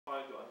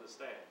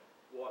understand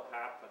what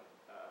happened.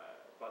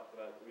 But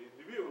in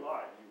real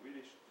life, you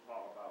really should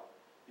talk about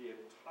the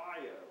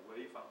entire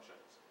wave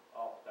functions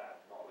of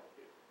that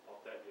molecule,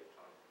 of that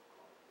electronic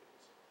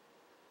molecules.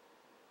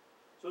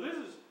 So this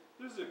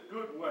is a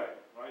good way,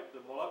 right?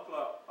 The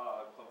molecular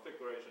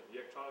configuration,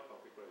 the electronic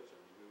configuration,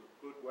 is a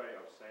good way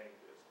of saying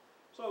this.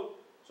 So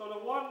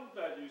the one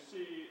that you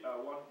see,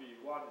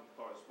 1B1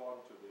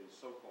 corresponds to the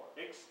so-called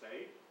X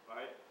state,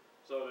 right?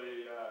 So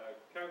the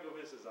chemical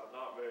physicists are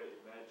not very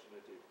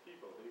imaginative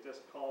people. They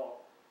just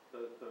call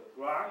the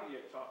ground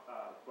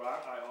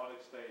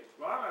ionic state.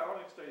 Ground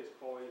ionic state is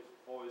always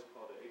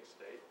called the X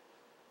state.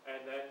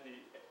 And then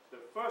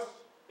the first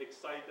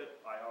excited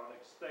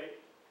ionic state,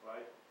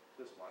 right?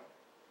 This one,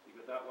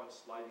 because that one's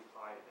slightly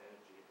higher in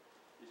energy,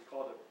 is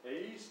called the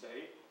A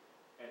state.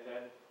 And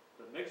then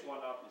the next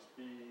one up is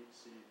B,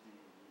 C, D,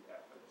 E,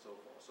 F, and so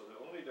forth. So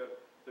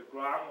the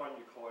ground one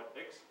you call it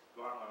X,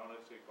 ground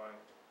ionic state, ground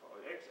call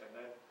it X, and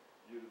then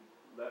you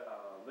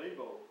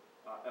label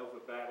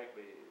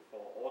alphabetically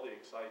for all the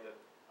excited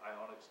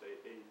ionic state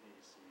A, B,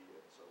 C,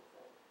 and so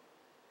forth.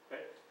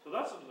 Okay, so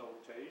that's a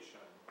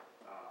notation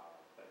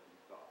that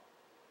you've got.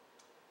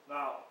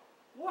 Now,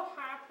 what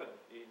happened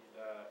in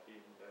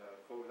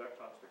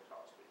photoelectron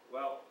spectroscopy?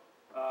 Well,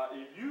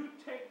 if you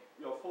take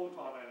your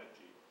photon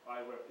energy,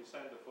 I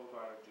represent the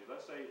photon energy.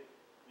 Let's say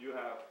you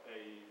have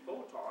a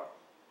photon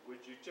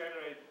which you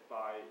generate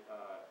by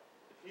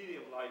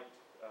helium-like,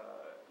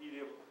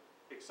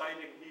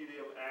 exciting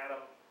helium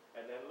atom,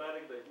 and then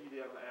letting the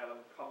helium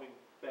atom coming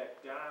back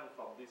down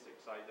from this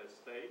excited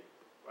state,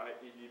 right?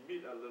 It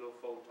emits a little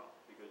photon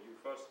because you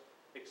first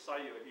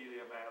excite your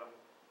helium atom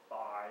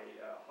by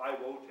high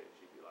voltage,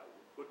 if you like.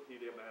 You put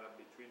helium atom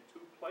between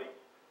two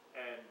plates,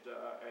 and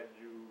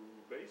you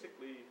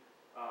basically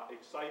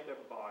excite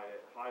them by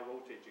high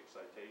voltage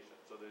excitation.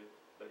 So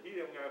the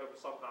helium atom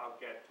somehow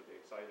get to the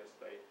excited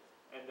state,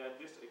 and then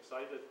this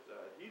excited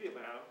helium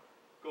atom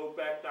go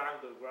back down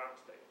to the ground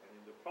state. And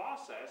in the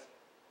process,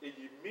 it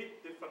emits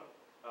different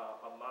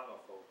amount of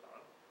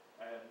photon.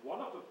 And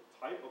one of the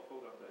type of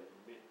photon that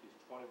emit is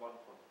 21.2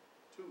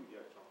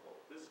 electron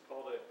volt. This is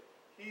called a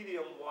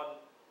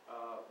helium-1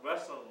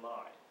 resonant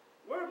line.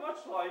 Very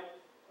much like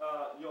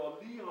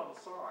your Leon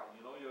sign,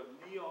 you know, your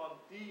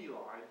Leon D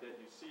line that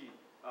you see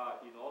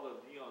in all the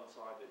neon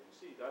sign that you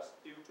see, that's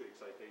due to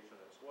excitation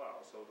as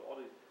well. So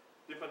all the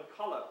different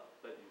color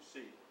that you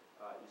see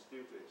is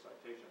due to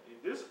excitation.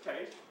 In this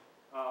case,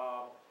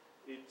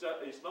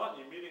 it's not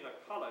emitting a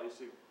color, it's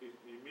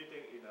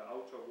emitting in an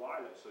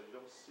ultraviolet, so you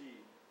don't see,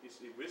 it's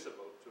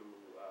invisible to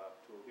a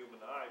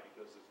human eye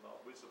because it's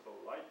not visible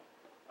light,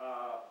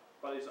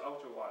 but it's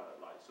ultraviolet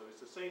light. So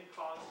it's the same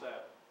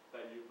concept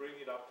that you bring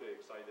it up to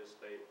excited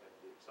state, and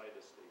the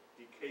excited state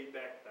decay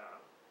back down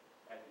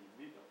and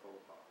emit a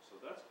photon. So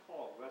that's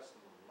called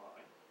resonant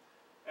line.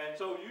 And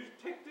so you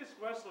take this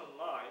resonant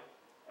line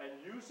and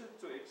use it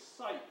to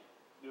excite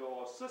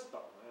your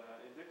system.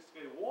 In this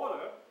case,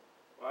 water,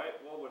 right?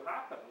 What would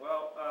happen?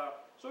 Well,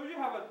 so you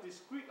have a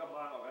discrete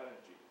amount of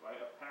energy, right?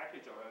 A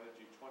package of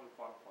energy,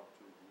 21.2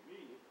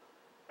 eV.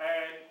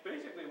 And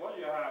basically what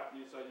you have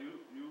is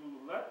you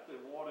let the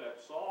water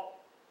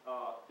absorb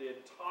the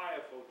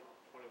entire photon,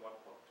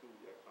 21.2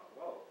 electron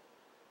volt.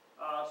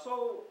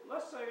 So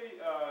let's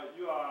say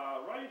you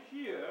are right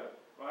here,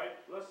 right?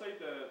 Let's say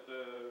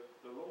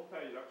the lone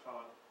pair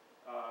electron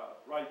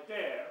right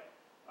there,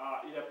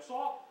 it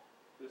absorbs,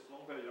 this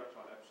lone pair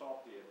electron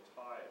absorbs the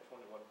entire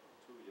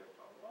 21.2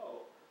 electron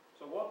volt.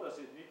 So what does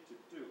it need to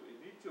do? It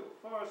needs to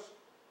first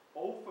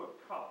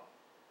overcome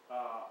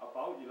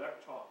about 11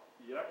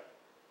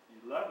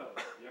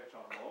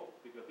 electron volt,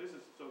 because this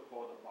is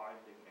so-called the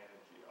binding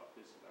energy of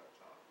this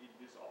electron in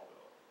this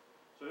orbital.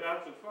 So you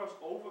have to first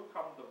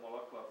overcome the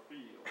molecular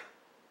field,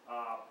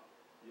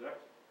 11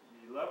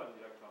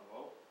 electron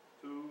volt,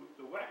 to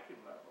the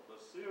vacuum level. The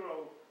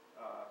zero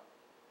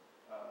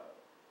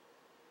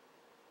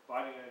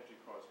binding energy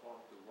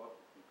corresponds to what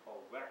we call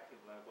vacuum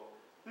level.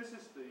 This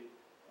is the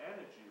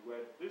energy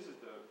where, this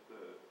is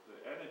the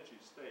energy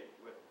state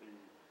where the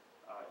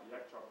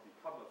electron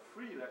become a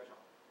free electron.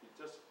 It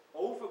just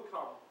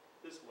overcome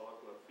this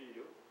molecular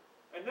field.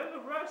 And then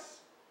the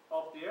rest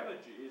of the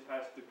energy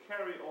has to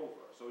carry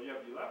over. So you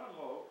have 11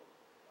 volt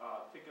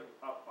taken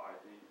up by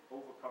the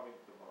overcoming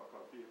the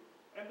molecular field.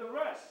 And the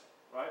rest,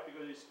 right,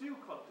 because it still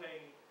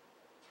contains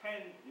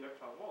 10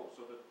 electron volts.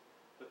 So the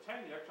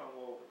 10 electron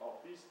volt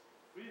of these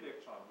free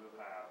electron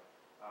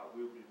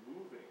will be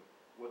moving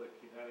with a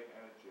kinetic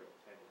energy of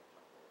 10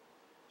 electron volt.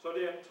 So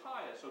the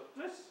entire, so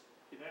this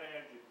kinetic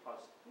energy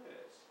plus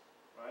this,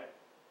 right,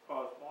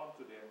 correspond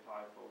to the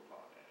entire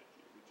photon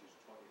energy, which is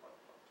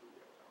 21.2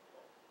 electron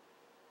volt.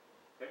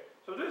 Okay,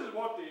 so this is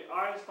what the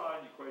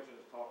Einstein equation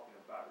is talking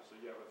about. So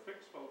you have a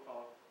fixed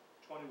photon,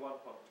 21.2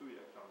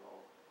 electron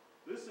volt.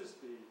 This is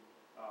the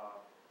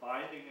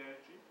binding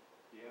energy,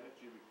 the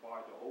energy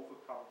required to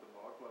overcome the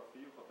molecular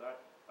field for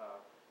that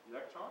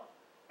electron,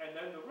 and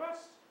then the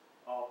rest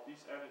of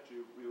this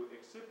energy will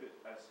exhibit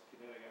as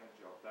kinetic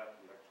energy of that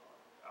electron.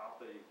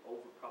 After it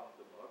overcomes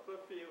the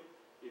molecular field,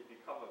 it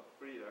becomes a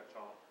free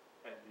electron,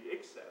 and the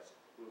excess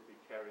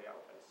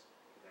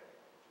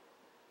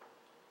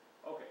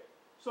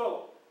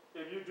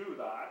you do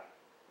that,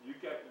 you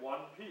get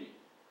one peak.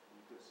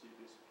 You can see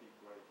this peak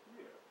right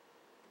here.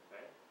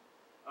 Okay,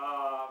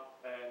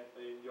 and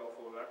in your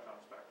full electron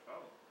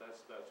spectrum,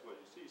 that's what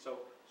you see.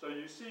 So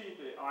you see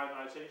the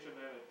ionization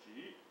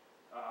energy,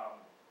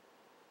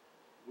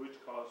 which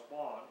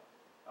correspond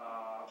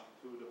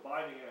to the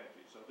binding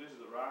energy. So this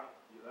is around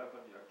 11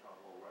 electron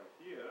volt right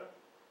here,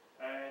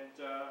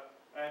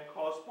 and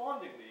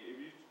correspondingly, if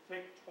you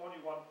take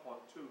 21.2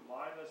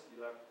 minus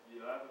 11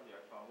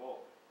 electron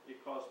volt, it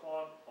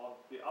corresponds on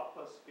the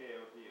upper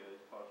scale here.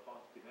 It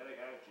corresponds to kinetic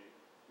energy,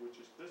 which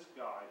is this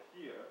guy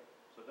here.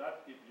 So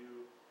that gives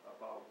you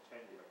about 10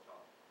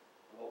 electron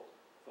volt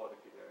for the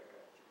kinetic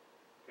energy.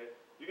 Okay,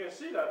 you can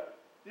see that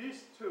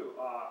these two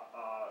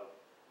are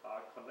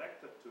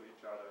connected to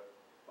each other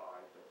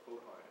by the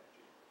photon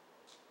energy.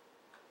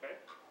 Okay,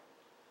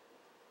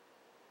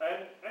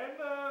 and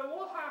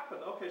what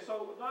happened? Okay,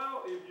 so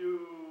now if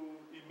you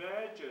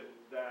imagine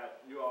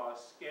that you are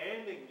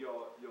scanning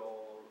your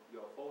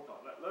photon,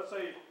 let's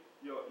say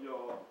your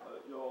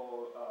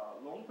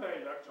lone pair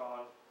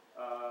electron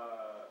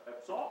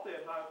absorb the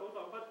entire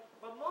photon,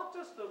 but not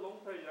just the lone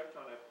pair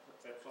electron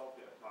absorb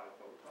the entire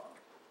photon.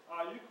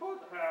 You could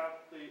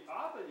have the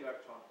other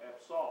electron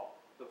absorb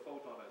the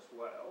photon as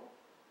well.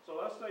 So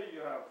let's say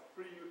you have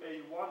free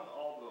A1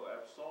 orbital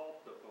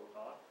absorb the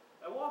photon,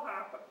 and what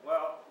happened?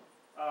 Well,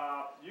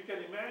 you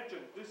can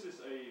imagine this is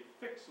a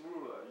fixed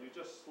ruler. You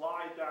just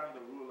slide down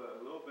the ruler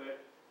a little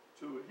bit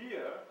to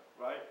here,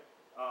 right?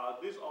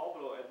 This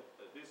orbital and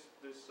this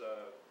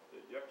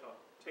electron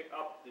take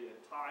up the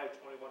entire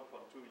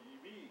 21.2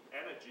 eV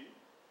energy,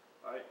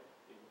 right,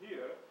 in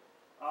here,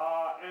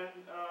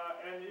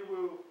 and it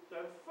will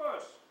then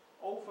first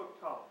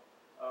overcome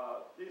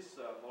this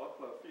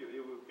molecular field.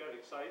 It will get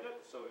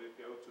excited, so it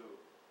go to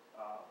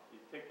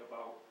it take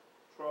about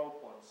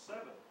 12.7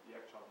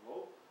 electron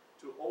volt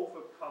to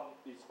overcome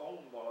its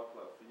own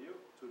molecular field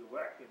to the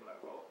vacuum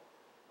level,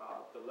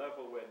 the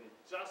level when it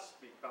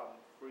just become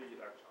free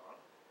electron,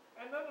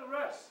 and then the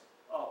rest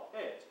of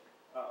it,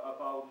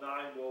 about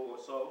 9 volt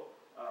or so,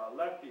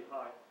 left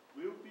behind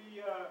will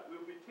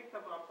be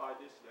taken up by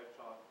this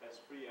electron as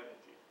free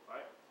energy,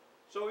 right?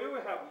 So it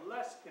will have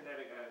less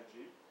kinetic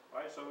energy,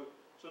 right?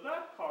 So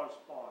that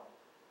corresponds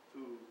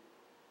to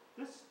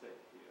this state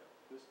here,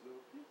 this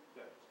little peak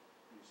that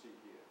you see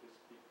here, this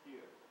peak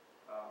here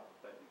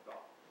that you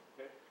got.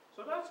 Okay,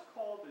 so that's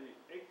called the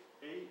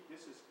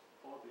this is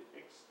called the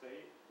X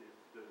state,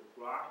 the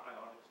ground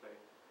ionic state.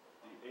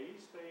 The A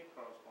state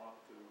corresponds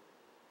to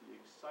the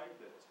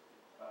excited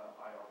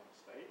ionic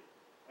state,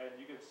 and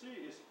you can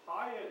see it's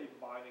higher in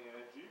binding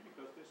energy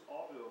because this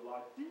orbital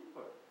lies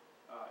deeper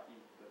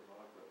in the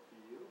molecular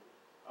field,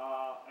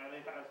 and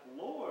it has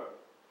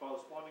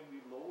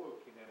correspondingly lower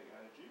kinetic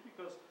energy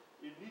because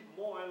it needs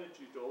more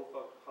energy to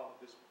overcome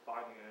this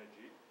binding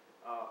energy,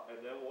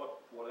 and then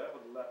whatever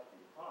left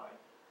behind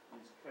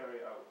is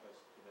carried out as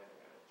kinetic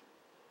energy.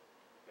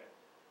 Okay,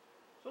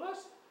 so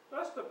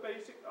that's the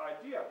basic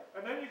idea,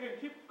 and then you can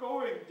keep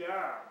going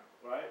down,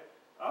 right,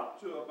 up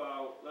to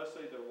about, let's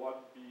say, the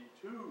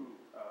 1b2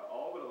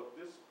 orbital,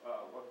 this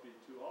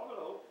 1b2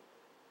 orbital,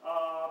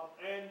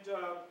 and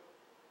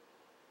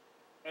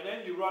then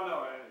you run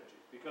out of energy,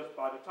 because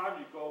by the time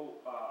you go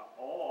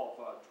all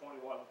of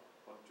 21.2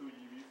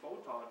 eV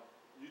photon,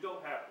 you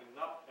don't have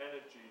enough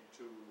energy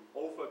to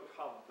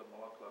overcome the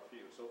molecular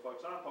field. So for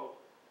example,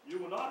 you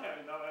will not have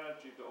enough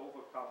energy to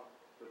overcome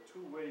the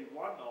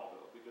 2A1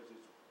 orbital because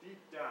it's deep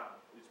down,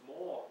 it's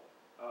more,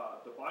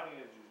 the binding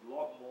energy is a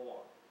lot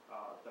more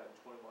than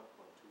 21.2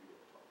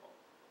 electron volt.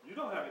 You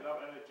don't have enough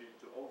energy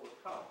to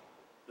overcome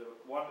the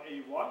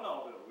 1A1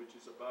 orbital, which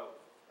is about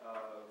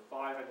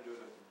 550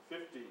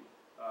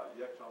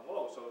 electron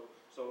volt.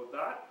 So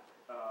that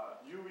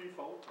UV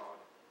photon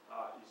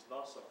is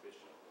not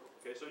sufficient.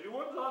 Okay, so you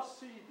will not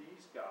see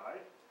these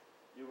guys,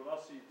 you will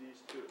not see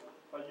these two,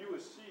 but you will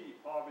see,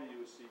 probably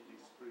you will see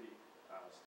these three